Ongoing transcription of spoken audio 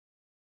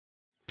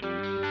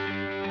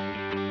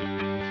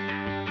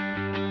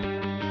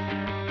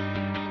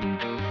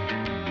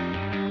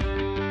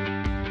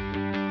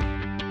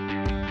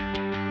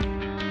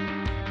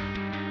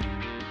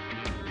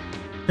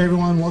Hey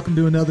everyone, welcome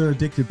to another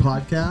Addicted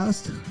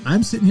podcast.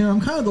 I'm sitting here,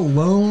 I'm kind of the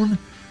lone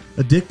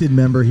Addicted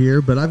member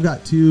here, but I've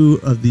got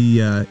two of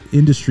the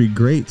industry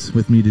greats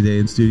with me today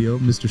in studio,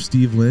 Mr.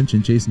 Steve Lynch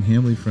and Jason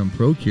Hamley from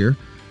ProCure.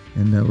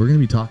 And we're going to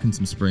be talking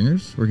some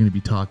springers. We're going to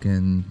be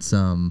talking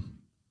some,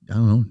 I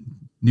don't know,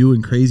 new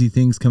and crazy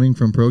things coming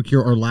from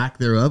ProCure, or lack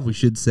thereof, we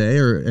should say,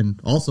 and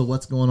also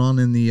what's going on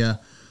in the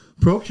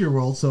ProCure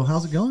world. So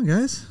how's it going,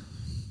 guys?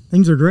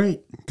 Things are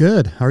great.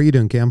 Good. How are you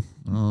doing, Cam?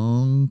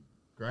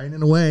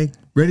 Grinding away,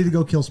 ready to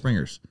go kill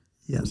springers.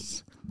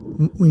 Yes.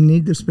 We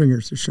need the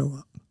springers to show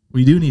up.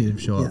 We do need him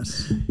to show up.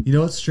 Yes. You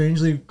know what's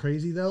strangely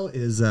crazy though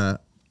is I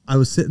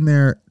was sitting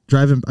there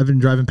driving. I've been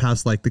driving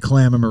past like the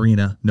Kalama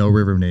Marina. No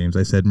river names.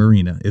 I said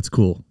marina. It's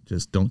cool.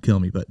 Just don't kill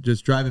me. But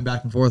just driving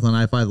back and forth on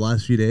I-5 the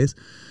last few days,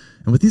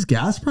 and with these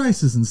gas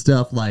prices and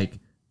stuff, like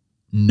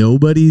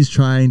nobody's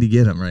trying to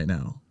get them right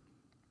now.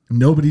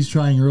 Nobody's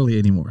trying early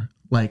anymore.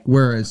 Like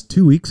whereas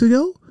 2 weeks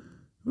ago,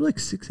 there were like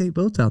 6-8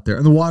 boats out there,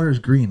 and the water is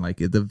green. Like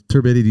the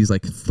turbidity is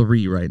like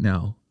 3 right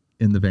now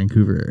in the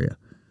Vancouver area.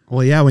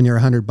 Well, yeah, when you're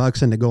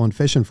 $100 into going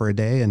fishing for a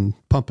day and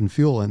pumping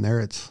fuel in there,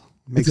 it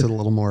makes it a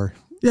little more.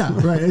 Yeah,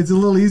 right. It's a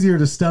little easier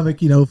to stomach,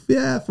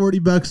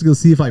 $40 to go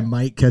see if I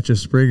might catch a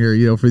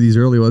springer, for these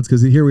early ones.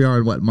 Because here we are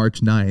on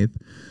March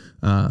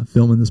 9th,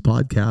 filming this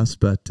podcast.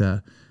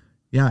 But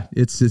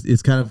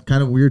it's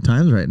kind of weird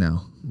times right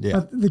now.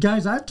 Yeah. The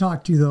guys I've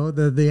talked to though,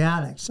 the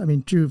addicts,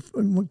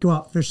 go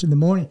out fishing in the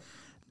morning.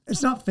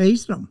 It's not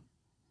phasing them.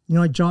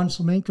 Like John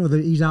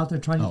Slomenko, he's out there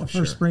trying to get the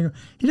first springer.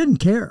 He didn't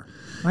care,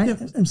 right?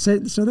 Yeah. And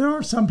so there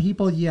are some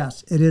people,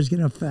 yes, it is going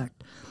to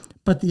affect.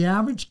 But the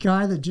average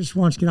guy that just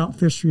wants to get out and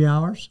fish 3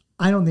 hours,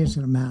 I don't think it's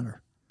going to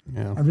matter.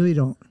 Yeah. I really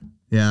don't.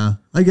 Yeah,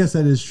 I guess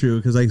that is true.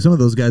 Because like some of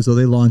those guys, though,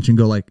 they launch and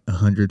go like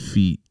 100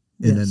 feet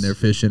and then they're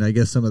fishing. I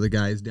guess some of the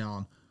guys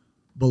down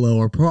below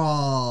are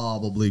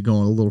probably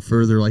going a little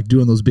further, like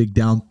doing those big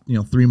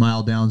 3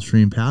 mile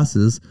downstream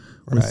passes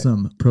with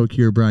some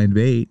ProCure brine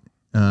bait.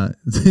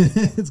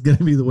 It's going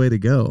to be the way to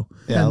go.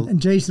 Yeah. And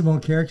Jason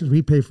won't care because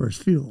we pay for his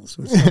fuel,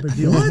 so it's no big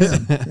deal.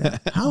 Yeah.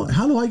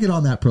 How do I get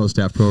on that Pro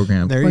Staff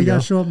program? There you got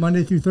to show up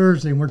Monday through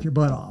Thursday and work your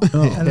butt off.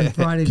 Oh. And then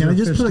Friday. Can I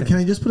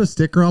just put a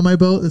sticker on my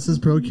boat that says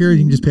ProCure? You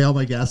can just pay all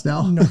my gas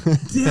now. No,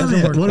 damn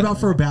it. What about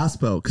for a bass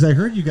boat? Because I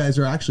heard you guys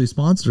are actually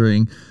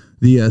sponsoring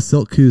the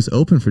Silk Coos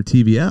Open for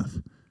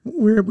TBF.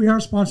 We are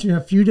sponsoring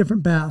a few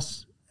different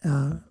bass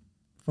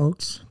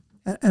folks,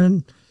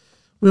 and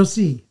we'll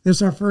see. This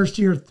is our first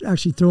year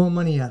actually throwing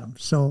money at them.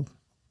 So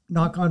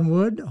knock on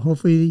wood.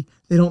 Hopefully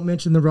they don't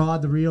mention the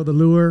rod, the reel, the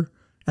lure.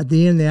 At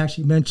the end, they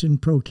actually mention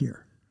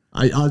ProCure.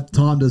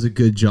 Tom does a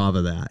good job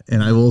of that.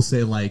 And I will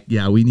say,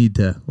 we need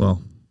to,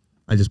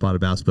 I just bought a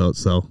bass boat,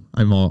 so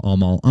I'm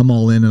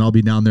all in, and I'll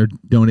be down there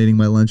donating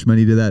my lunch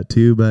money to that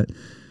too. But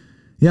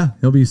yeah,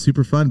 it'll be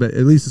super fun. But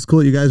at least it's cool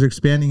that you guys are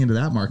expanding into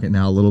that market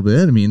now a little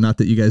bit. I mean, not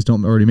that you guys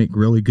don't already make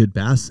really good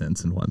bass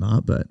scents and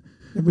whatnot, but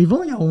we've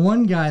only got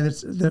one guy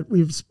that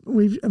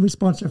we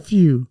sponsor a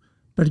few,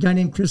 but a guy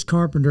named Chris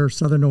Carpenter,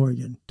 Southern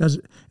Oregon, is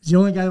the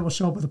only guy that will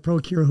show up with a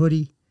ProCure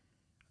hoodie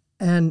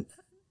and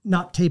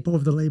not tape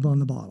over the label on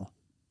the bottle.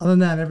 Other than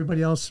that,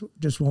 everybody else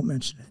just won't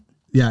mention it.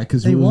 Yeah,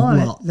 because they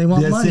want it. They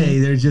want money.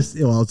 They're just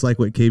it's like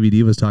what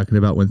KVD was talking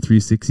about when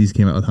 360s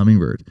came out with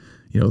Humminbird.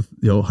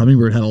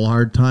 Humminbird had a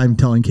hard time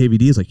telling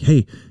KVD, it's like,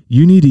 hey,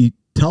 you need to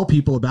tell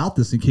people about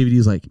this, and KVD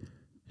is like,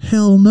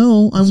 hell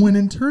no, I'm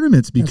winning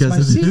tournaments because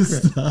of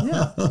this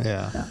stuff.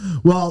 Yeah.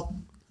 Well,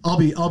 I'll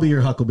be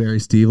your Huckleberry,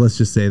 Steve. Let's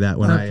just say that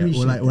when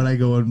I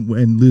go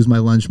and lose my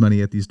lunch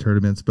money at these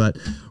tournaments. But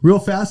real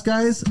fast,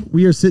 guys,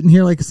 we are sitting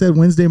here, like I said,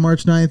 Wednesday,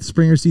 March 9th.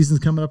 Springer season's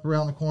coming up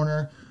around the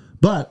corner.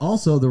 But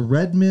also the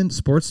Redmond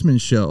Sportsman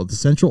Show, the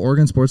Central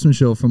Oregon Sportsman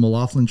Show from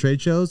O'Laughlin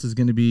Trade Shows, is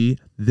going to be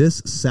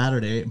this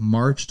Saturday,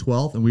 March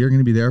 12th, and we are going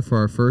to be there for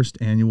our first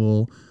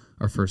annual,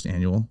 or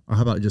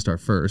how about just our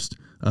first,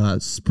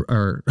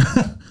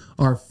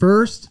 our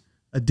first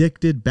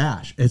Addicted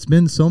Bash. It's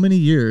been so many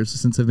years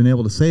since I've been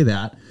able to say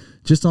that,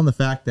 just on the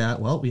fact that,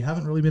 we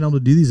haven't really been able to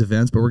do these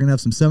events, but we're going to have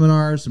some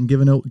seminars, some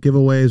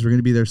giveaways. We're going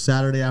to be there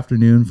Saturday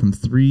afternoon from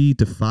 3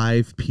 to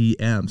 5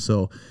 p.m.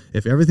 So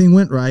if everything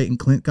went right and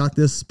Clint got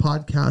this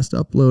podcast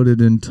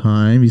uploaded in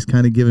time, he's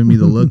kind of giving me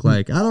the look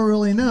like, I don't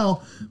really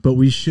know, but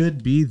we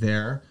should be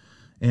there.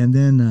 And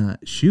then,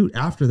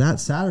 after that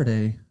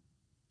Saturday,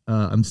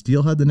 I'm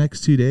steelhead the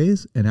next 2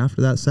 days, and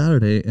after that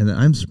Saturday, and then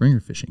I'm springer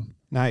fishing.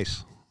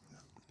 Nice.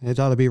 It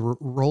ought to be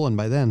rolling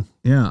by then.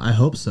 Yeah, I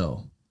hope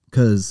so,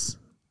 because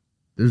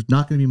there's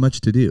not going to be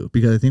much to do,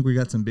 because I think we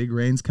got some big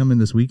rains coming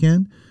this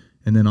weekend,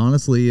 and then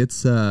honestly,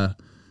 it's this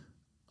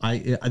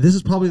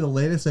is probably the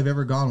latest I've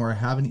ever gone where I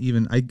haven't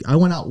even I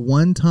went out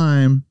one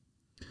time,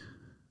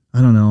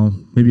 I don't know,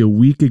 maybe a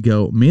week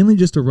ago, mainly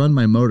just to run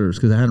my motors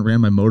because I hadn't ran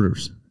my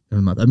motors in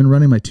a month. I've been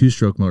running my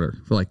 2-stroke motor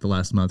for like the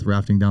last month,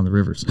 rafting down the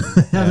rivers.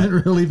 I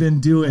haven't really been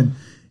doing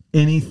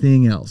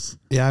anything else.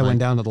 Yeah, I went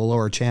down to the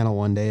lower channel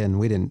one day and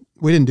we didn't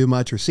do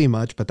much or see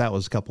much, but that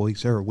was a couple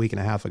weeks or a week and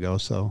a half ago,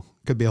 so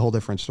could be a whole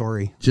different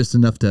story. Just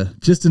enough to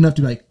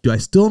be like, do I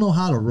still know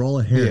how to roll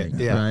a herring?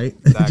 Yeah, right?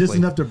 Exactly. Just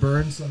enough to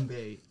burn some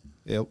bait.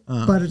 Yep.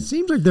 But it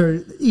seems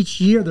like each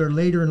year they're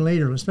later and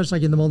later, especially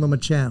like in the Multnomah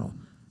Channel.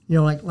 You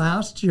know, like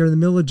last year in the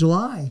middle of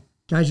July,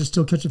 guys are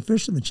still catching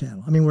fish in the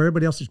channel. I mean, where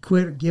everybody else has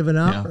quit or given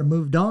up or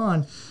moved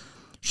on.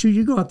 Shoot,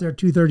 you go out there at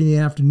 2:30 in the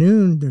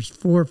afternoon, there's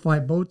 4 or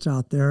 5 boats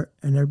out there,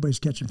 and everybody's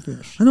catching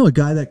fish. I know a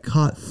guy that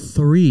caught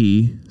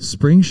 3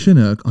 spring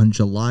Chinook on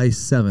July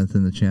 7th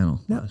in the channel.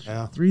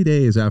 Yeah. 3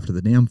 days after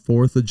the damn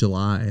 4th of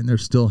July, and they're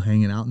still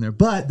hanging out in there.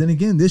 But then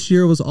again, this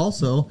year was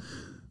also,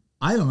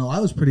 I don't know, I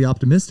was pretty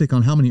optimistic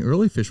on how many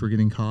early fish were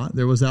getting caught.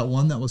 There was that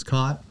one that was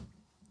caught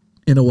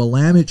in a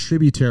Willamette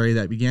tributary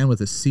that began with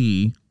a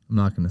C. I'm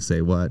not going to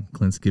say what.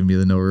 Clint's giving me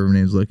the no river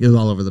names look. It was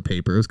all over the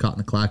paper. It was caught in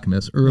the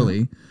Clackamas early.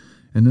 Yeah.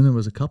 And then there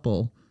was a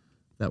couple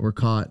that were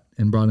caught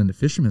and brought into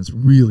Fisherman's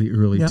really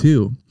early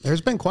too. There's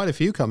been quite a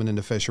few coming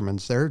into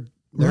Fisherman's. They're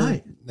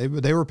right.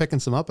 They were picking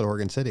some up at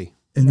Oregon City.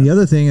 And the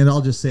other thing, and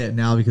I'll just say it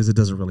now because it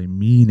doesn't really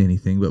mean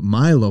anything, but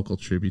my local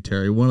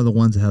tributary, one of the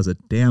ones that has a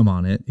dam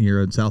on it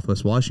here in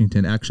Southwest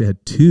Washington, actually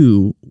had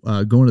 2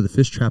 going to the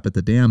fish trap at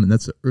the dam, and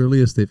that's the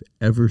earliest they've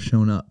ever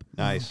shown up.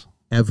 Nice.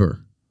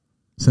 Ever.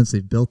 Since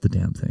they've built the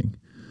damn thing.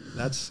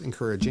 That's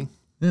encouraging.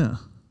 Yeah.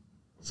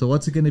 So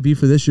what's it going to be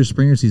for this year's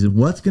Springer season?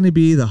 What's going to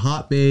be the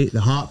hot bait, the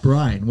hot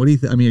brine? What do you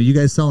think? I mean, are you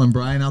guys selling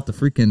brine out the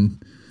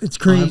freaking It's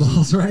crazy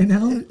eyeballs right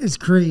now? It's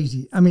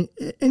crazy. I mean,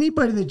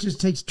 anybody that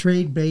just takes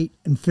trade bait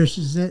and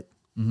fishes it,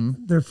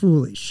 they're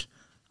foolish.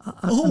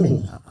 I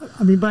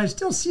mean, but I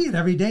still see it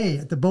every day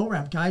at the boat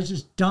ramp. Guys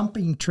just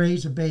dumping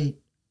trays of bait,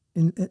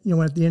 at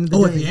the end of the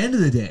day. At the end of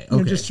the day,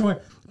 okay. Just showing,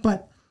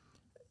 but.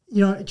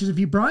 Because if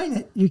you brine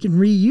it, you can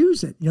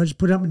reuse it. Just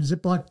put it up in a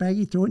Ziploc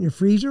baggie, throw it in your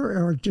freezer,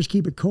 or just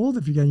keep it cold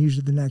if you're going to use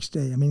it the next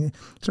day. I mean,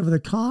 so for the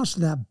cost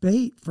of that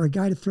bait, for a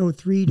guy to throw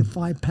 3 to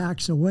 5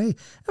 packs away,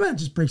 I mean, it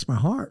just breaks my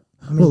heart.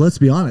 I mean, well, let's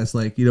be honest.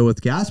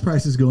 With gas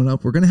prices going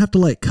up, we're going to have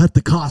to cut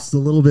the costs a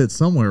little bit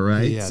somewhere,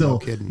 right? Yeah, so no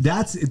kidding.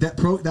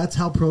 That's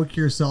how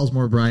Procure sells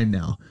more brine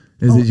now.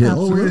 We're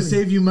going to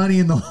save you money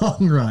in the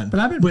long run. But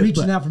I've been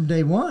preaching that from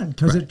day one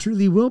because it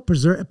truly will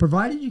preserve,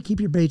 provided you keep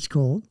your baits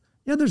cold.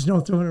 There's no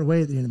throwing it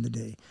away at the end of the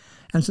day.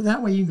 And so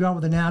that way you can go out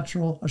with a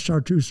natural, a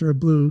chartreuse, or a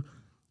blue,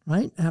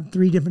 right? Have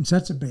 3 different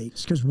sets of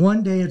baits. Because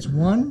one day it's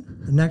one,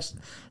 the next,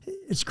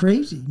 it's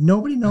crazy.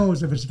 Nobody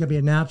knows if it's going to be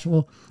a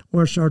natural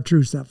or a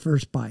chartreuse that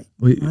first bite,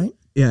 right?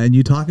 Yeah, and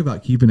you talk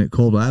about keeping it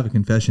cold. Well, I have a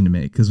confession to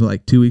make. Because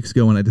 2 weeks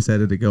ago when I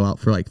decided to go out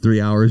for 3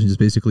 hours and just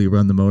basically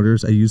run the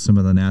motors, I used some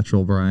of the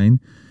natural brine.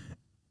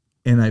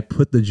 And I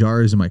put the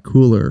jars in my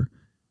cooler.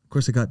 Of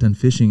course, I got done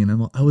fishing,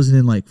 and I wasn't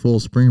in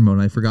full Springer mode,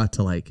 and I forgot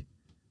to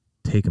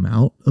take them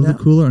out of the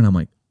cooler,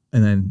 and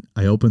then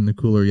I opened the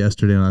cooler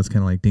yesterday, and I was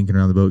kind of dinking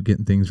around the boat,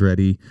 getting things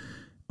ready.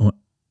 I went,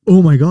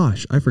 oh my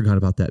gosh, I forgot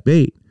about that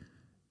bait.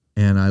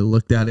 And I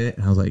looked at it,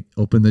 and I was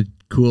open the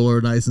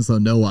cooler nice and slow,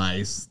 no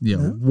ice,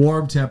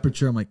 warm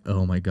temperature. I'm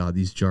oh my God,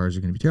 these jars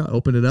are going to be terrible. I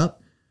opened it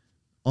up.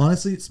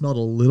 Honestly, it smelled a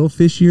little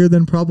fishier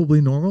than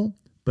probably normal,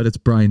 but it's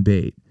brine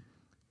bait.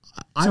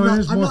 So it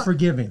is more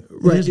forgiving.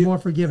 Right. It is more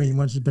forgiving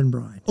once it's been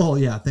brine. Oh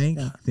yeah, thank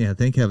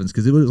heavens,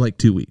 because it was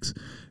 2 weeks.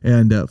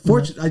 And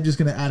fortunately, I'm just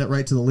going to add it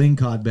right to the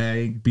lingcod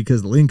bag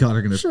because the lingcod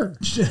are going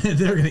to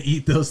they're going to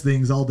eat those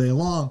things all day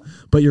long.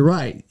 But you're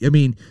right. I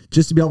mean,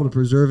 just to be able to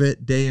preserve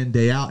it day in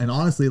day out. And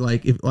honestly,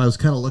 if I was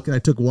kind of looking, I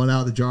took one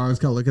out of the jar. I was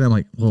kind of looking.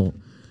 I'm well,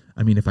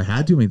 I mean, if I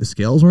had to, the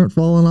scales weren't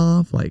falling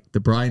off.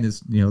 The brine is,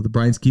 the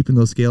brine's keeping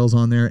those scales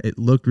on there. It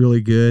looked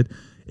really good.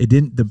 It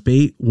didn't. The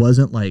bait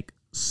wasn't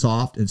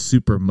soft and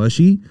super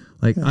mushy.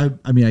 I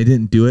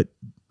didn't do it.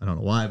 I don't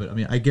know why, but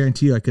I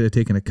guarantee you I could have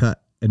taken a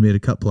cut and made a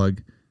cut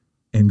plug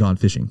and gone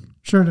fishing.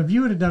 Sure. And if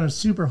you would have done a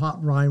super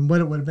hot brine,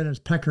 what it would have been is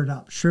peckered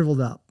up,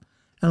 shriveled up.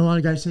 And a lot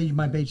of guys say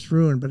my bait's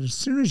ruined, but as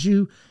soon as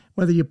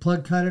whether you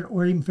plug cut it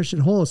or even fish it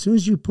whole, as soon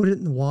as you put it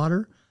in the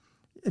water,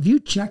 if you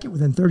check it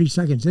within 30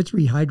 seconds, it's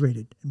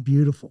rehydrated and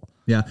beautiful.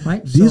 Yeah.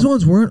 Right. These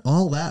ones weren't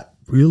all that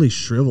really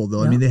shriveled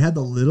though. Yeah. They had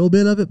a little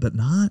bit of it, but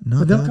not.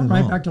 But they'll come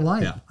right back to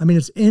life. Yeah.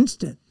 It's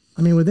instant.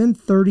 Within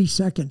 30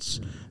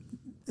 seconds,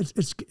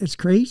 it's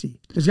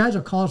crazy. These guys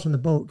will call us from the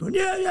boat going,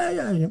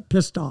 yeah,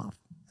 pissed off.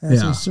 And I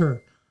say,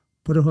 sir,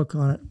 put a hook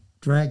on it,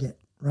 drag it,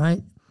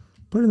 right?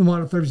 Put it in the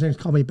water 30 seconds,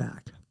 call me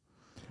back.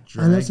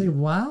 And they say,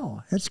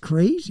 wow, that's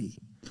crazy.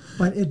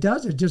 But it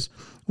does it just,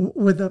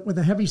 with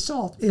a heavy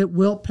salt, it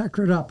will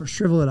pecker it up or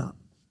shrivel it up.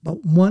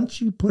 But once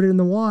you put it in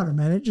the water,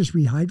 man, it just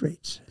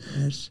rehydrates.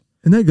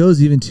 And that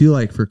goes even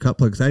to for cut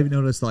plugs. I've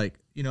noticed I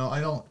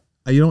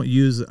don't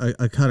use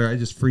a cutter. I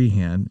just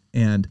freehand.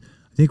 And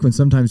I think when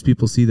sometimes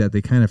people see that,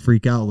 they kind of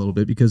freak out a little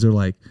bit because they're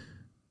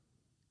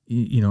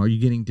are you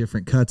getting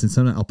different cuts? And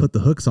sometimes I'll put the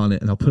hooks on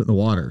it and I'll put it in the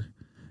water.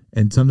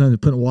 And sometimes I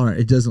put it in the water,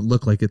 it doesn't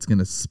look like it's going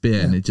to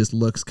spin. Yeah. It just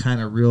looks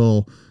kind of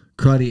real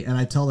cruddy. And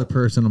I tell the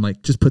person, I'm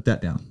just put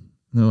that down.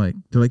 And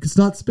they're like, it's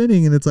not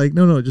spinning. And it's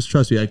no, just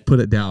trust me. I put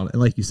it down. And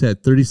like you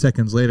said, 30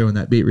 seconds later, when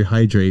that bait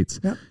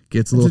rehydrates,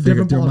 gets a little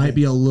thicker. There might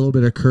be a little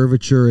bit of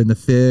curvature in the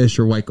fish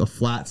or a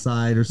flat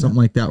side or something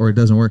like that where it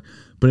doesn't work.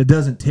 But it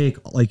doesn't take,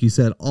 like you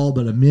said, all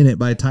but a minute.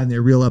 By the time they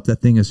reel up, that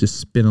thing is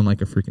just spinning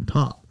like a freaking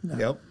top.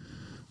 Yep.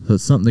 So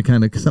it's something to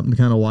kind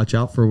of watch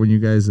out for when you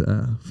guys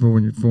for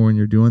when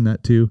you're doing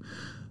that too.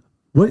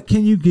 What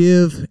can you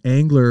give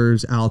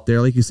anglers out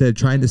there, like you said,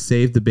 trying to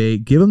save the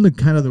bait? Give them the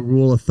kind of the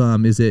rule of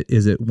thumb. Is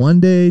it 1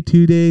 day,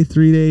 2 day,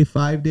 3 day,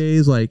 5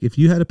 days? Like if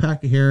you had a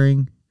pack of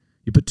herring,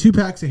 you put 2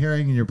 packs of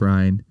herring in your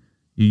brine,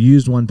 you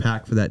used 1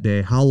 pack for that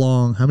day.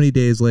 How many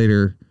days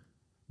later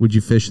would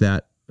you fish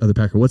that other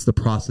pack? Or what's the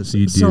process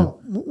you do? So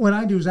what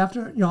I do is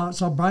after,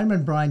 so I'll brine them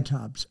in brine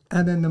tubs.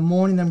 And then the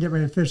morning I'm getting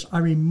ready to fish, I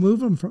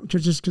remove them from,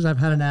 just because I've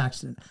had an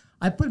accident.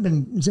 I put them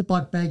in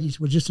Ziploc baggies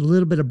with just a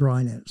little bit of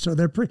brine in it. So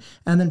they're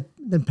and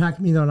then pack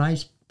them either on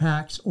ice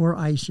packs or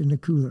ice in the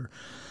cooler.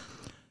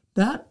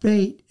 That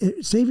bait,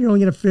 say if you're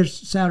only going to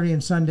fish Saturday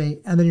and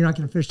Sunday, and then you're not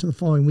going to fish till the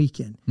following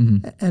weekend.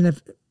 Mm-hmm. And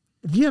if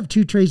you have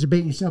 2 trays of bait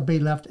and you still have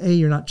bait left,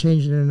 you're not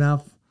changing it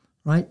enough,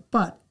 right?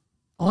 But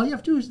all you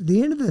have to do is at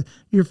the end of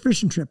your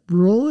fishing trip,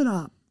 roll it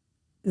up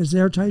as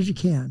airtight as you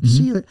can. Mm-hmm.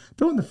 Seal it,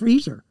 throw it in the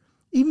freezer,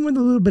 even with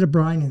a little bit of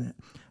brine in it.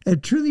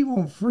 It truly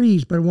won't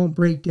freeze, but it won't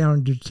break down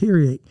and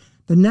deteriorate.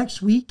 The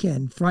next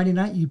weekend, Friday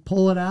night, you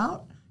pull it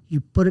out,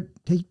 you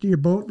take it to your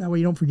boat, that way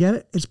you don't forget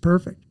it. It's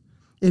perfect.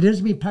 It is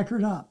to be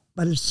peckered up,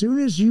 but as soon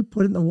as you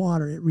put it in the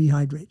water, it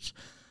rehydrates.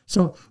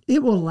 So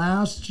it will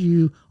last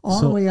you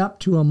all the way up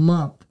to a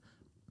month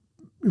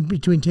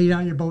between take it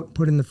out of your boat and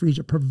put it in the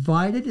freezer,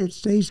 provided it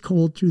stays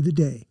cold through the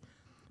day.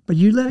 But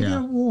you let it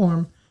get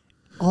warm,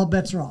 all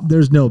bets are off.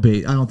 There's no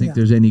bait. I don't think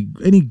there's any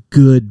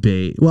good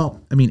bait. Well,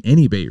 I mean,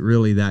 any bait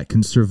really that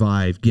can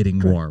survive getting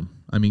warm.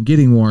 I mean,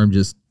 getting warm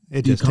just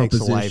takes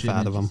the life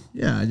out of them.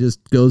 Yeah, it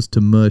just goes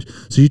to mush.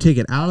 So you take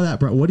it out of that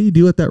brine. What do you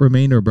do with that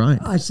remainder of brine?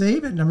 I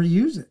save it and I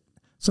reuse it.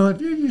 So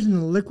if you're using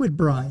the liquid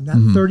brine, that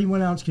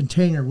 31-ounce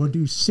container will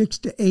do 6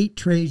 to 8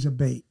 trays of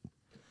bait.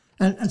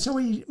 And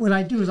so what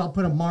I do is I'll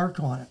put a mark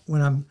on it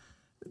when I'm,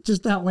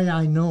 just that way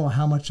I know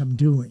how much I'm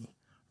doing,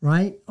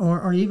 right?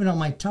 Or even on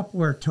my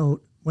Tupperware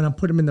tote, when I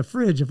put them in the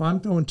fridge, if I'm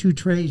throwing 2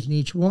 trays in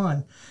each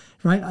one,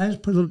 right, I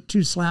just put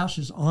 2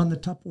 slashes on the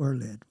Tupperware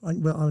lid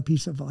on a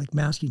piece of like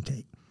masking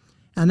tape.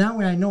 And that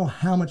way I know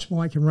how much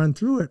more I can run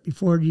through it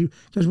before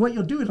because what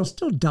you'll do, it'll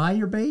still dye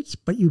your baits,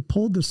 but you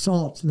pulled the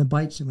salts and the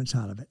bite cements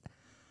out of it.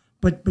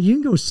 But you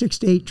can go 6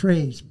 to 8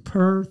 trays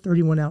per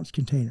 31-ounce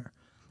container.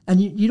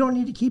 And you don't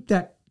need to keep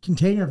that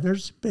container if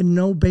there's been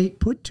no bait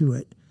put to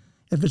it.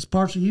 If it's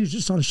partially used,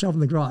 just on a shelf in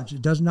the garage.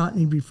 It does not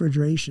need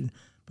refrigeration.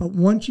 But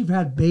once you've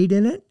had bait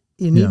in it,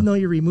 and even though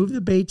you remove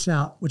the baits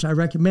out, which I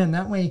recommend,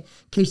 that way, in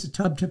case the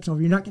tub tips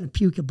over, you're not going to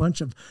puke a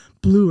bunch of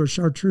blue or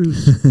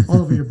chartreuse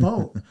all over your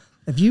boat.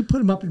 If you put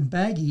them up in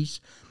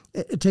baggies,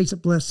 it takes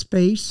up less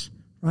space,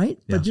 right?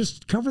 Yeah. But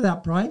just cover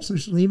that brine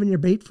solution, leave it in your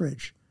bait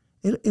fridge.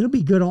 It'll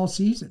be good all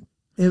season.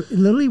 It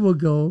literally will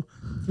go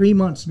 3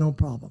 months, no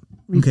problem.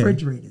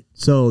 Refrigerated. Okay.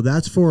 So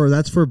that's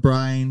for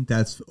brine.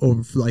 That's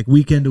over like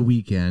weekend to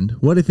weekend.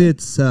 What if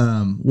it's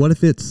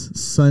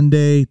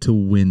Sunday to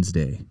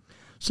Wednesday?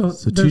 So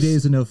 2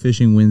 days of no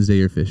fishing. Wednesday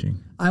you're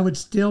fishing. I would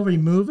still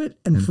remove it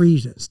and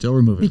freeze it. Still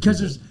remove it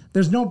because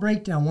there's no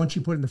breakdown once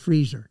you put it in the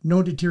freezer.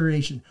 No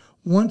deterioration.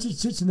 Once it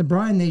sits in the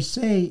brine, they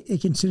say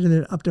it can sit in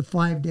it up to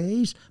 5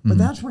 days, but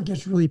that's where it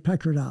gets really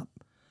peckered up,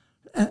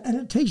 and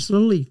it takes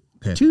literally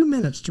 2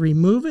 minutes to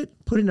remove it,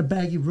 put it in a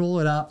baggie, roll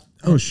it up.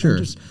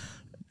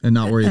 And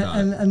not worry about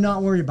it. And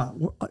not worry about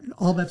it.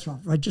 All bets are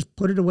off, right? Just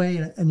put it away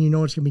and you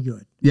know it's going to be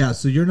good. Yeah,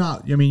 so you're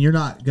not going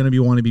to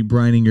want to be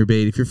brining your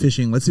bait. If you're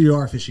fishing, let's say you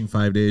are fishing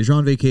 5 days, you're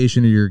on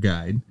vacation or you're a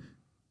guide,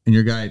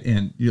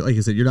 and like I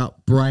said, you're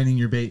not brining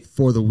your bait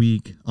for the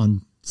week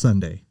on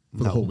Sunday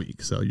for the whole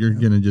week. So you're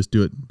going to just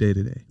do it day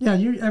to day. Yeah,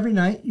 every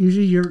night,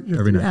 usually you're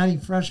adding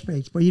fresh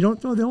baits, but you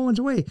don't throw the old ones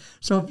away.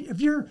 So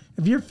if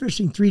you're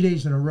fishing 3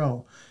 days in a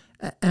row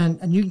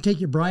and you can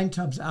take your brine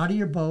tubs out of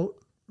your boat,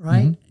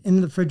 right, in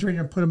the refrigerator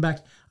and put them back.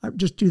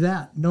 Just do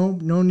that. No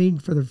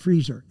need for the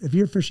freezer. If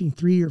you're fishing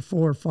 3 or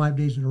 4 or 5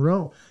 days in a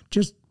row,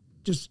 just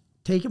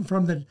take them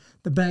from the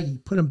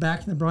baggie, put them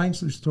back in the brine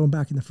solution, throw them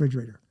back in the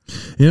refrigerator.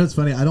 You know, it's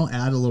funny. I don't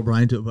add a little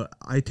brine to it, but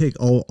I take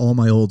all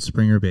my old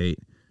Springer bait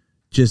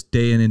just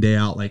day in and day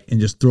out, and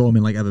just throw them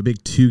in, I have a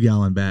big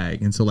 2-gallon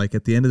bag. And so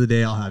at the end of the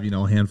day, I'll have,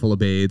 a handful of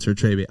baits or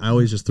tray bait. I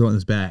always just throw it in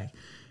this bag.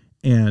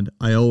 And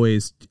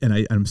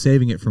I'm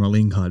saving it for my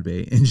lingcod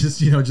bait, and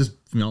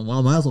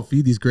I might as well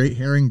feed these great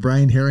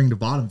brine herring to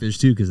bottom fish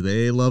too, because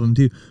they love them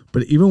too.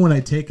 But even when I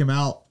take them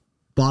out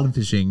bottom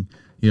fishing,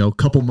 a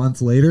couple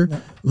months later,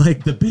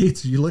 the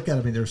baits, you look at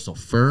them and they're still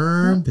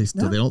firm. They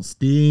don't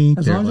stink.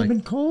 As long as they've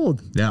been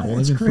cold. Yeah, well,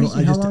 it's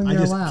crazy how long they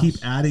last. I just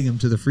keep adding them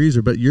to the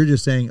freezer. But you're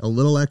just saying a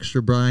little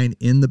extra brine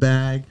in the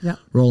bag,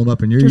 roll them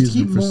up, and you're just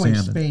using them for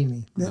moist,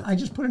 salmon. Baby. I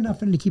just put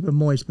enough in to keep it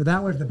moist. But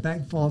that way, if the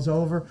bag falls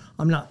over,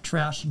 I'm not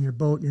trashing your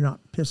boat. You're not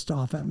pissed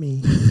off at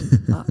me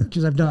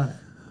because I've done it.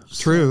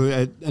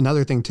 True.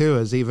 Another thing too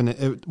is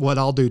what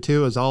I'll do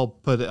too is I'll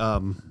put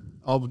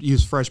I'll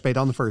use fresh bait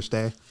on the first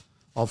day.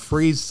 I'll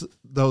freeze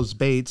those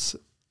baits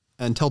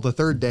until the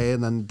 3rd day,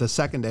 and then the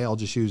 2nd day I'll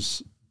just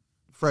use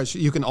fresh.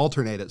 You can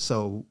alternate it.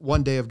 So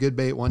 1 day of good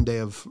bait,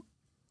 2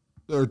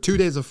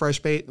 days of fresh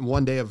bait, and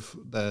 1 day of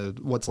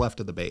what's left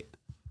of the bait.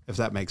 if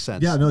that makes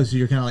sense. Yeah, no, so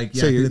you're kind of like,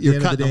 So you're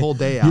cutting the whole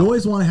day out. You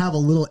always want to have a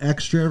little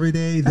extra every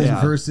day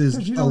versus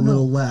a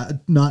little less,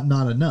 not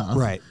enough.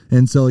 Right.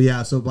 And so,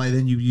 so by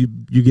then you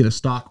get a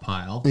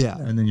stockpile. Yeah.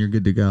 And then you're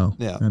good to go.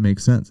 Yeah. That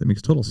makes sense. It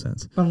makes total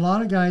sense. But a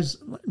lot of guys,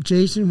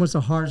 Jason was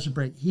the hardest to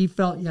break. He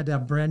felt you had to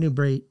have brand new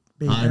bait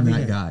I'm every that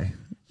day. guy.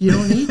 You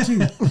don't need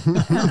to.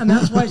 And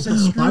that's why I said,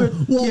 screw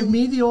it. Give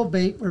me the old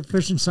bait. We're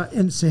fishing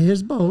into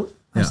his boat.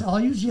 I said, I'll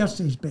use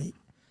yesterday's bait.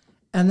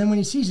 And then when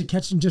he sees it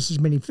catching just as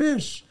many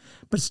fish,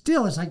 but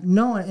still, it's like,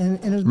 no, in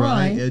his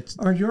mind,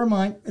 or your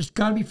mind, it's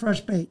got to be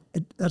fresh bait.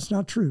 That's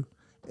not true.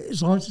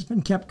 As long as it's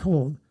been kept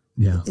cold,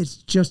 it's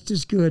just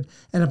as good.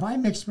 And if I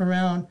mix them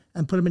around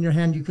and put them in your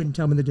hand, you couldn't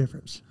tell me the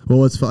difference.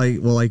 Well, it's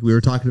like we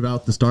were talking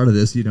about at the start of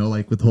this,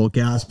 like with the whole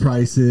gas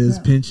prices,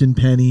 pinching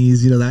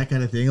pennies, that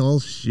kind of thing. Well,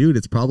 shoot,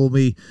 it's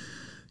probably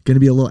going to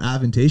be a little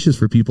advantageous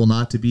for people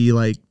not to be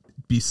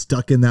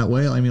stuck in that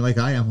way. I mean, like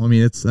I am. I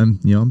mean,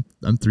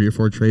 I'm 3 or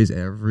 4 trays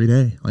every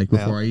day,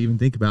 before I even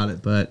think about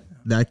it. But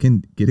that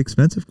can get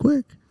expensive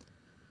quick.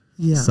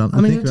 Yeah,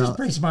 Something it just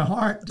breaks my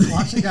heart to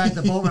watch the guy at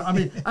the boat. I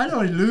mean, I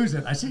don't really lose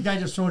it. I see a guy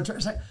just throwing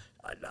trays. It's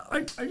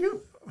like, are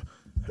you?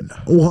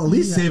 Well, at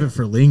least save it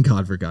for lean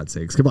cod, for God's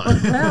sakes. Come on.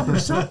 Crab or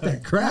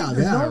something. Crab,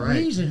 There's no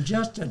reason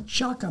just to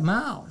chuck them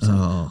out.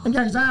 And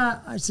guys,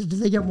 I said, did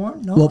they get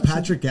warm? No. Well,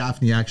 Patrick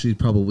Gaffney actually is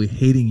probably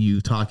hating you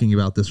talking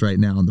about this right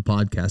now on the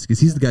podcast because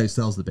he's the guy who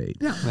sells the bait.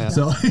 Yeah.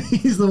 So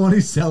he's the one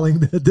who's selling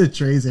the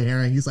trays of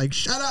herring. He's like,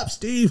 shut up,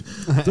 Steve.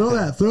 Throw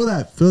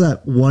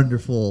that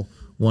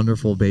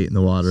wonderful bait in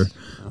the water.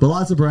 But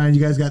lots of brine.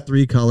 You guys got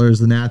 3 colors: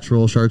 the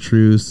natural,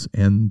 chartreuse,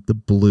 and the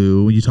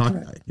blue. When you talk,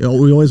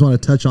 we always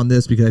want to touch on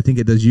this because I think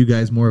it does you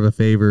guys more of a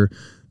favor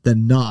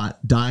than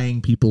not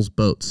dyeing people's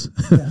boats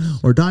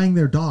or dyeing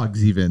their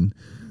dogs even.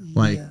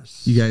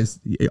 You guys,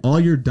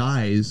 all your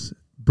dyes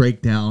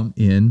break down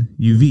in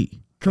UV.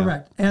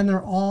 Correct. And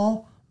they're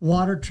all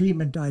water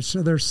treatment dyes,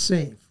 so they're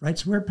safe, right?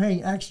 So we're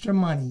paying extra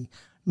money.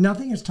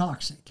 Nothing is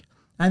toxic.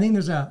 I think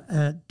there's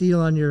a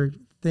deal on your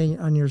thing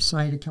on your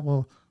site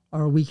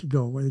a week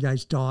ago where the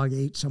guy's dog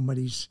ate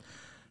somebody's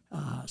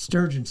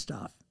sturgeon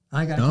stuff.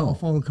 I got a couple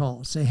phone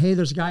calls say, hey,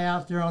 there's a guy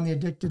out there on the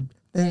addicted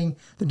thing.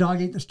 The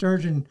dog ate the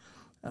sturgeon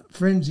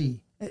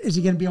frenzy. Is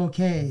he going to be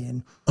okay?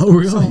 And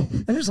really?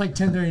 And it's like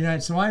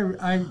 10:39. So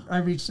I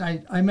reached, I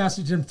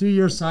messaged him through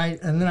your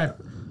site, and then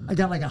I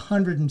got like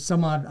 100 and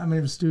some odd. I mean,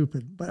 it was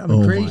stupid, but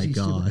I'm crazy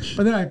stupid.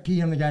 But then I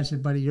PM'd the guy and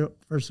said, buddy,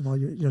 first of all,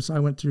 so I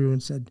went through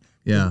and said,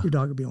 your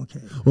dog will be okay.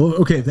 Well,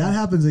 okay, if that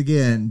happens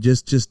again,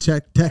 just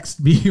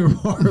text me or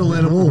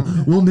Marlon,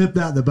 and we'll nip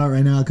that in the butt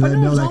right now because I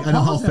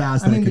know how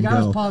fast that can go. The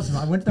guy was positive.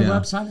 I went to the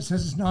website. It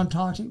says it's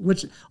non-toxic,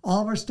 which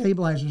all of our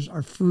stabilizers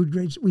are food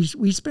grades.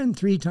 We spend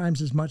 3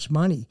 times as much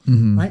money,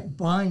 right,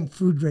 buying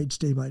food grade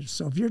stabilizers.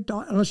 So if your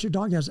dog, unless your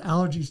dog has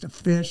allergies to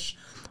fish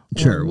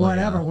or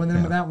whatever,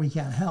 then that we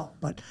can't help.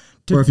 But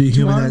or if you're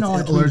human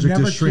that's allergic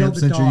to shrimp,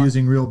 since you're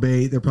using real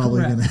bait, they're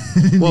probably going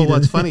to. Well,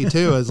 what's funny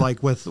too is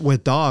like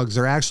with dogs,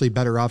 they're actually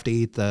better off to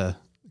eat the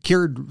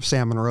cured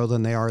salmon roe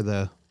than they are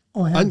the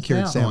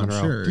uncured salmon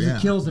roe. Sure, because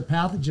it kills the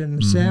pathogen in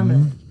the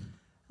salmon.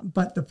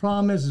 But the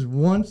problem is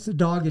once the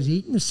dog has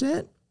eaten the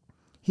scent,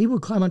 he will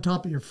climb on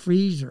top of your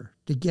freezer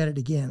to get it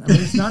again. I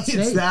mean, it's not safe.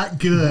 It's that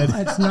good.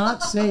 It's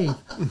not safe.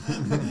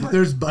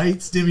 There's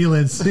bite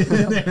stimulants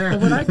in there.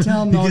 But when I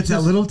tell them, he gets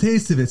that little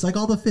taste of it. It's like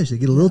all the fish. They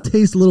get a little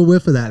taste, a little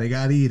whiff of that. They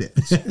got to eat it.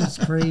 It's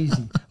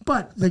crazy.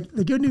 But the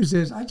good news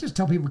is I just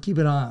tell people keep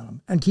it on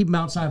them and keep them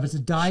outside. If it's a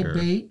dyed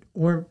bait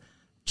or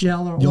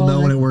gel or you'll oil,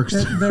 know when it works.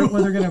 They're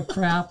going to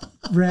crap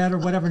red or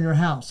whatever in your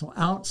house. So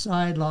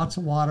outside, lots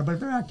of water. But if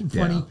they're acting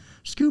funny,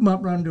 scoop them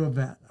up, run them to a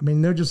vet. I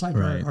mean, they're just like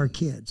our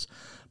kids.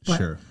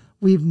 But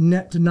we've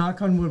to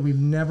knock on wood, we've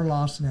never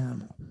lost an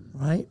animal,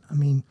 right? I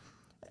mean,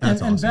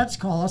 and vets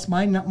call us.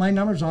 My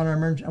number's on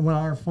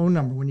our phone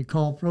number. When you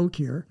call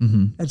ProCure,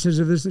 it says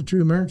if this is a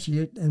true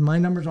emergency, and my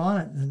number's on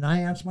it, and I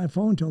answer my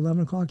phone till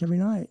 11 o'clock every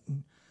night.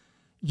 And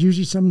it's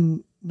usually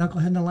some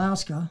knucklehead in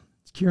Alaska.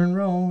 It's curing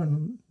roe,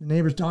 and the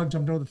neighbor's dog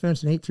jumped over the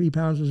fence and ate 3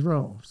 pounds of his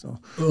roe. So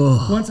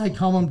once I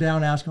calm them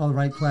down, ask all the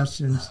right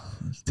questions.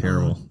 It's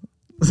terrible.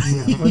 Well,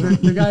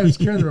 the guy who's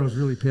curing the roe was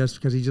really pissed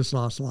because he just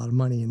lost a lot of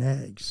money in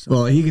eggs. So.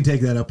 Well, he can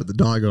take that up with the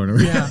dog owner.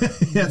 Yeah,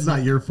 that's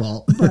not your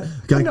fault.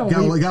 Got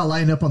to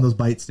line up on those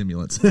bite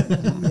stimulants.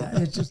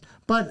 It's just.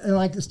 But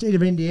like the state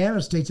of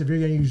Indiana states, if you're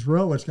going to use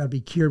roe, it's got to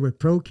be cured with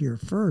ProCure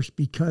first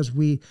because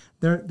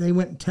they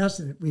went and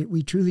tested it.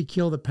 We truly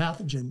kill the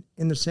pathogen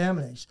in the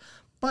salmon eggs,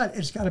 but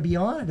it's got to be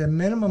on at a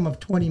minimum of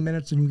 20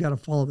 minutes, and you got to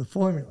follow the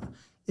formula.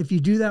 If you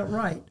do that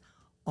right,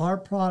 our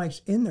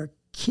products in there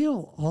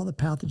kill all the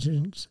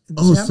pathogens.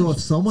 So if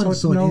someone,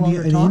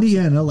 in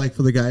Indiana, like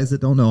for the guys that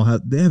don't know,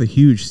 they have a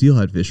huge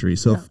steelhead fishery.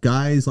 So if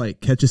guys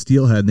like catch a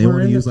steelhead and they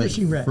want to use like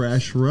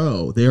fresh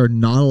roe, they are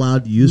not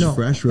allowed to use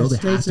fresh roe.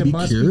 They have to be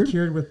cured. Be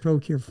cured with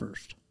ProCure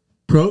first.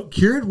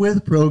 Cured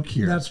with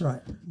ProCure. That's right.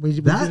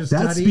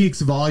 That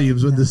speaks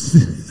volumes with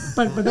this.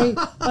 but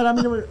I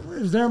mean, it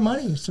was their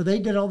money, so they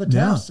did all the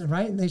tests,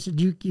 right? And they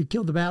said you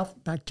killed the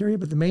bacteria,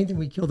 but the main thing,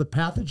 we killed the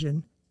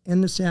pathogen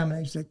in the salmon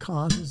eggs that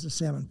causes the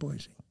salmon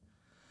poisoning.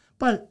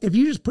 But if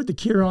you just put the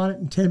cure on it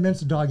in 10 minutes,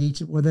 the dog eats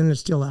it, well, then it's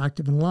still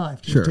active and alive.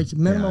 Sure. It takes a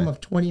minimum Yeah. of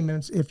 20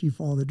 minutes if you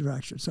follow the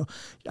directions. So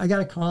I got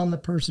to calm the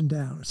person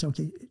down. It's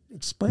okay.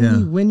 Explain Yeah. to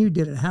me when you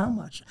did it, how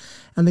much.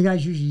 And the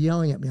guy's usually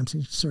yelling at me. I'm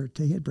saying, sir,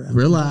 take a breath.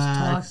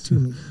 Relax. Just talk to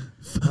me.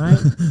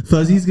 Right?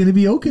 Fuzzy's going to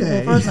be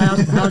okay. Well, first I ask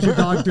him, how's your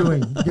dog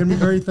doing? He's going to be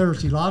very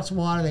thirsty. Lots of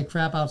water. They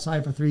crap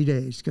outside for 3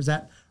 days because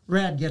that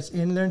red gets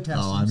in their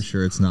intestines. Oh, I'm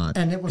sure it's not.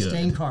 And it will good.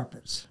 stain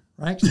carpets,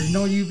 right? Because there's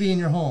no UV in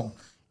your home.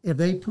 If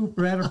they poop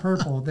red or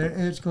purple,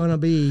 it's going to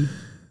be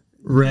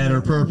Red or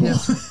purple.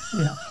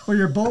 yeah. Or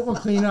your boat will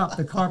clean up.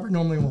 The carpet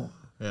normally won't.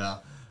 Yeah.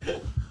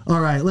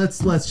 All right, let's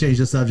change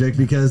the subject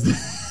because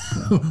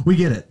we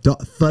get it.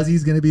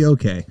 Fuzzy's going to be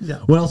okay. Yeah.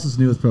 What else is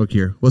new with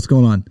ProCure? What's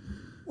going on?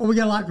 Well, we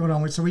got a lot going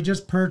on. So we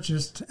just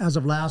purchased, as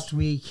of last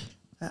week,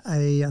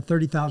 a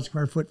 30,000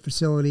 square foot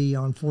facility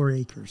on 4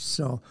 acres.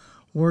 So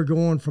we're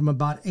going from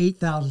about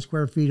 8,000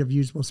 square feet of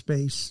usable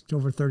space to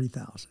over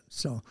 30,000.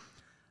 So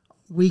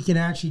we can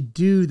actually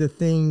do the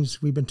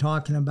things we've been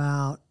talking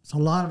about. It's a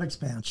lot of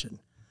expansion.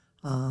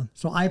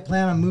 So I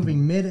plan on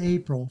moving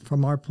mid-April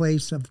from our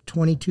place of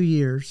 22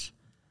 years,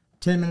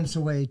 10 minutes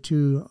away,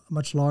 to a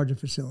much larger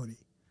facility.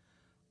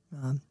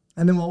 And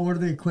then we'll order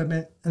the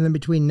equipment, and then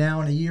between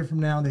now and a year from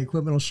now, the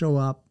equipment will show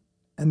up,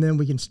 and then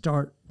we can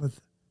start with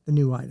the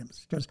new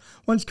items. Because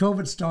once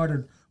COVID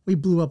started, we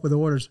blew up with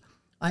orders.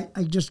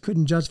 I just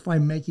couldn't justify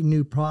making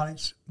new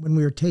products when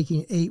we were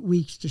taking 8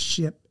 weeks to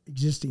ship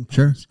existing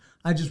products. Sure.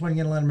 I just wasn't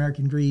going to let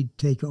American Greed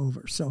take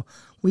over. So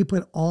we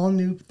put all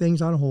new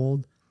things on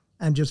hold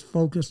and just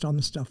focused on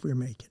the stuff we were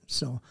making.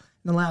 So in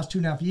the last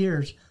 2.5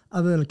 years,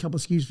 other than a couple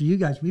of SKUs for you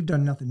guys, we've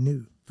done nothing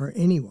new for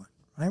anyone,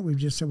 right? We've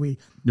just said we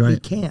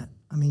can't.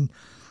 I mean,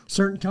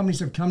 certain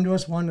companies have come to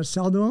us wanting to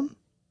sell to them,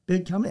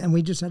 big company, and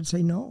we just had to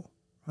say no,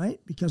 right?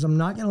 Because I'm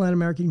not going to let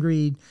American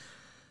Greed,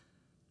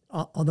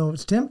 although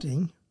it's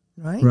tempting,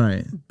 right?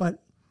 Right.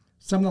 But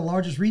some of the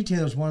largest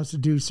retailers want us to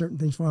do certain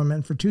things for them,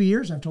 and for 2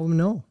 years, I've told them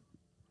no.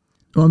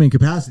 Well, I mean,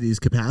 capacity is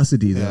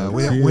capacity. Yeah, Though.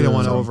 we don't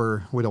want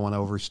to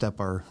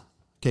overstep our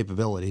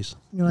capabilities.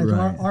 You know, like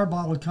Right. our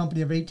bottle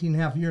company of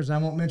 18.5 years, I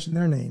won't mention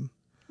their name,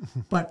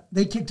 but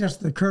they kicked us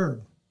to the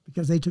curb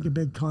because they took a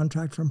big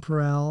contract from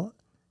Perel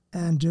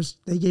and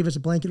just, they gave us a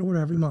blanket order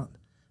every month.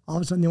 All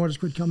of a sudden the orders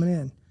quit coming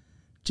in.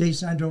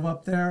 Jason and I drove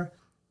up there.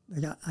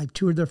 I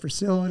toured their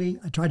facility.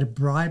 I tried to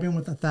bribe him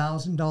with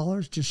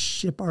 $1,000, just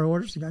ship our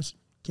orders. The guys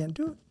can't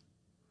do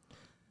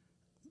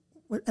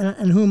it.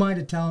 And who am I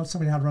to tell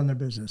somebody how to run their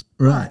business?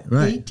 Right, But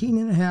right.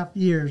 18.5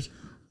 years,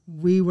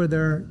 we were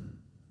there,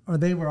 or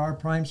they were our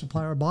prime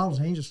supplier of bottles,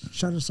 and he just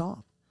shut us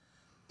off.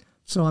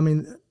 So, I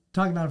mean,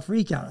 talking about a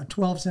freak out, a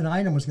 12-cent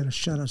item was going to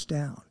shut us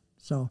down.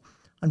 So,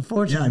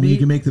 unfortunately, Yeah, I mean, you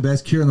can make the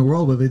best cure in the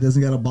world, but if it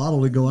doesn't got a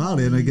bottle to go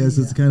out in, I guess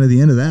it's kind of the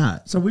end of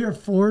that. so we were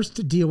forced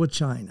to deal with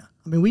China.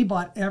 I mean, we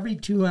bought every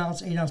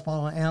 2-ounce, 8-ounce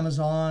bottle on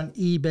Amazon,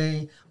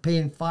 eBay,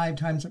 paying 5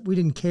 times. We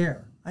didn't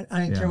care. I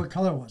didn't care what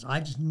color it was. I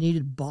just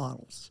needed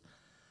bottles.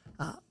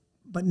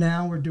 But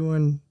now we're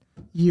doing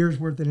years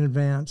worth in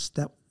advance.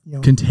 That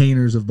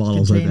Containers of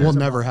bottles like Containers. that. We'll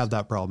never have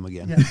that problem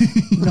again. Yeah.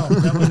 No,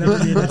 that will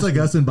never be. That's like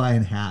us and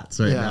buying hats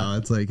right Yeah. now.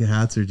 It's like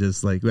hats are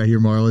just like I hear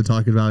Marlon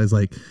talking about is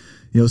like,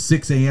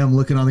 6 a.m.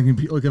 looking on the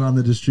computer, looking on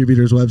the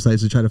distributors'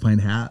 websites to try to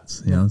find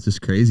hats. You know, it's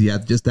just crazy. Yeah,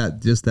 just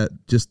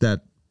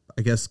that.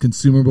 I guess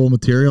consumable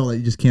material that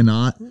you just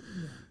cannot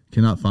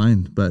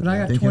find. But I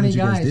got thank 20 heavens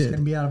you guys did. going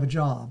to be out of a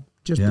job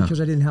just Yeah.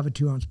 because I didn't have a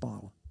 2-ounce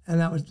bottle, and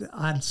that was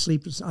I'd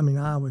sleep. I mean,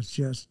 I was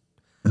just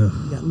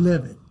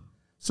livid.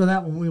 So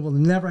that we will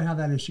never have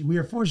that issue. We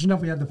are fortunate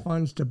enough we had the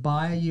funds to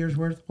buy a year's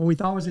worth. What we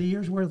thought was a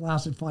year's worth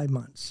lasted 5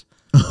 months.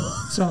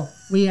 So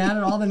we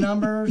added all the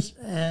numbers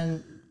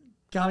and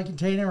got a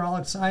container, all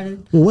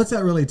excited. Well, what's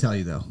that really tell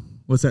you though?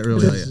 What's that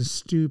really tell This you? is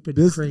stupid,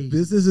 This crazy.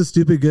 business is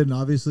stupid good, and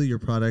obviously your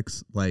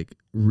products like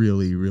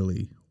really,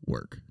 really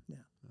work. Yeah.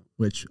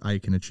 Which I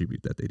can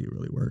attribute that they do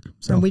really work.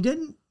 So And we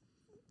didn't,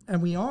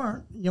 and we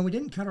aren't, we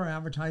didn't cut our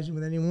advertising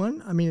with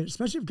anyone. I mean,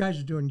 especially if guys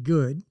are doing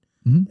good.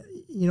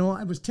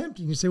 It was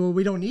tempting to say, well,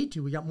 we don't need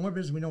to. We got more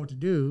business. We know what to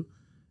do.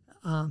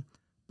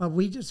 But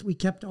we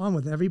kept on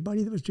with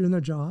everybody that was doing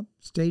their job,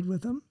 stayed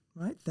with them,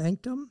 right?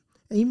 Thanked them.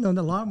 And even though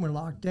a lot of them were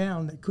locked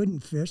down, they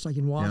couldn't fish, like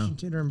in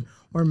Washington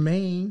or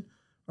Maine,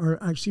 or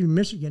actually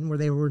Michigan, where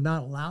they were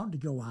not allowed to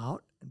go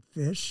out and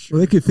fish. Well,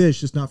 they could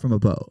fish, just not from a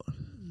boat,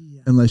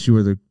 unless you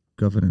were the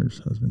governor's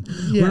husband.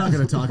 Yeah. We're not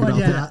going to talk about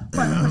that.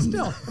 But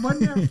still, it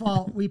wasn't their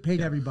fault. We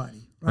paid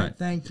everybody, right?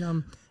 Thanked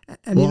them.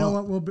 And Well, you know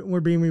what?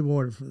 We're being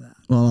rewarded for that.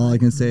 Well, all I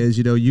can say is,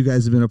 you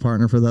guys have been a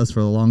partner with us for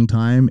a long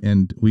time,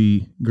 and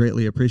we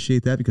greatly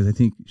appreciate that because I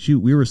think,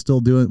 we were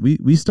still doing,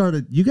 we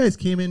started, you guys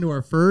came into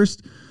our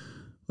first,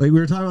 like we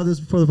were talking about this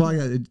before the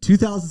podcast,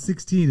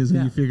 2016 is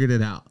when you figured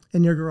it out.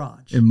 In your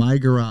garage. In my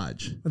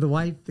garage. With the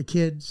wife, the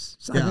kids.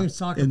 I think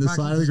soccer in the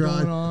practice side of the was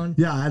garage. going on.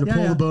 Yeah, I had to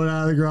pull the boat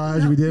out of the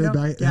garage. We did it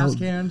back. Gas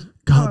cans.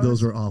 God,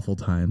 those were awful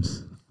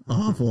times.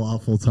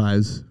 Awful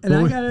times. And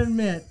I got to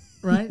admit,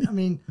 right? I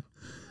mean,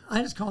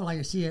 I just call it like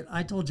I see it.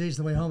 I told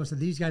Jason the way home, I said,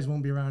 these guys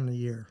won't be around in a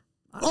year.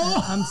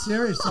 I'm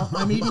serious.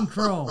 I'm eating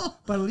crow,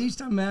 but at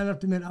least I'm man enough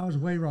to admit I was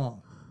way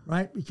wrong,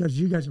 right? Because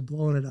you guys are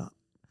blowing it up.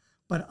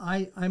 But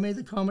I made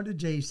the comment to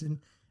Jason,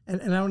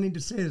 and I don't need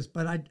to say this,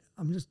 but I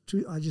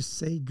just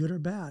say good or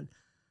bad.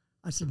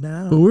 I said,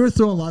 man, but we were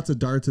throwing lots of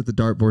darts at the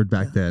dartboard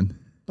back then.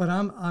 But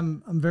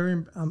I'm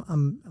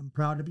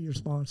proud to be your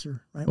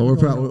sponsor. Right? Well,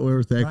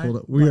 we're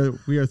thankful. Right?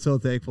 We are so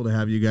thankful to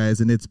have you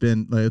guys, and it's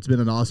been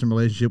an awesome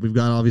relationship. We've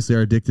got obviously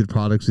our addicted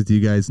products with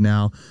you guys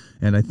now,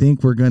 and I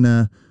think we're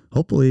gonna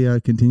hopefully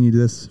continue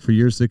this for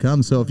years to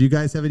come. So if you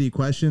guys have any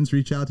questions,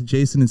 reach out to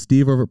Jason and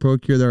Steve over at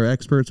ProCure. They're our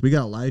experts. We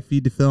got a live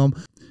feed to film.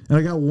 And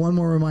I got one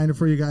more reminder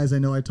for you guys. I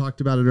know I talked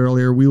about it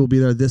earlier. We will be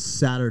there this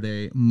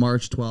Saturday,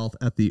 March 12th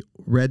at the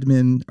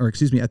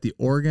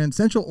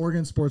Central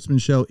Oregon Sportsman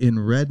Show in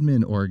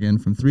Redmond, Oregon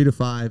from 3 to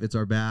 5. It's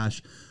our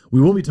bash. We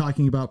will be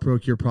talking about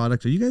ProCure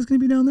products. Are you guys going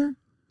to be down there?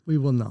 We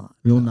will not.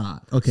 We will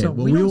not. Okay. So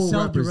well, we don't will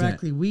sell represent.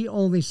 directly. We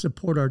only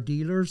support our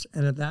dealers.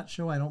 And at that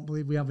show, I don't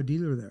believe we have a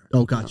dealer there.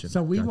 Oh, gotcha.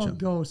 So we won't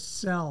go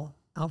sell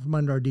out from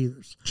under our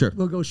dealers. Sure.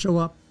 We'll go show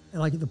up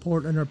like at the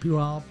Portland or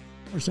Puyallup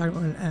or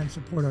Sacramento and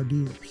support our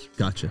dealers.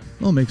 Gotcha.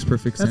 Well, it makes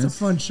perfect sense. That's a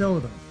fun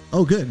show, though.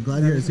 Oh, good. I'm glad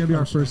to hear it. It's going to be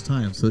our first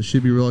time, so it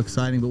should be real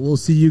exciting. But we'll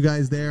see you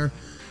guys there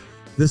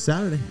this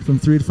Saturday from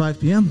 3 to 5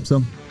 p.m. So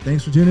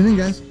thanks for tuning in,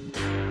 guys.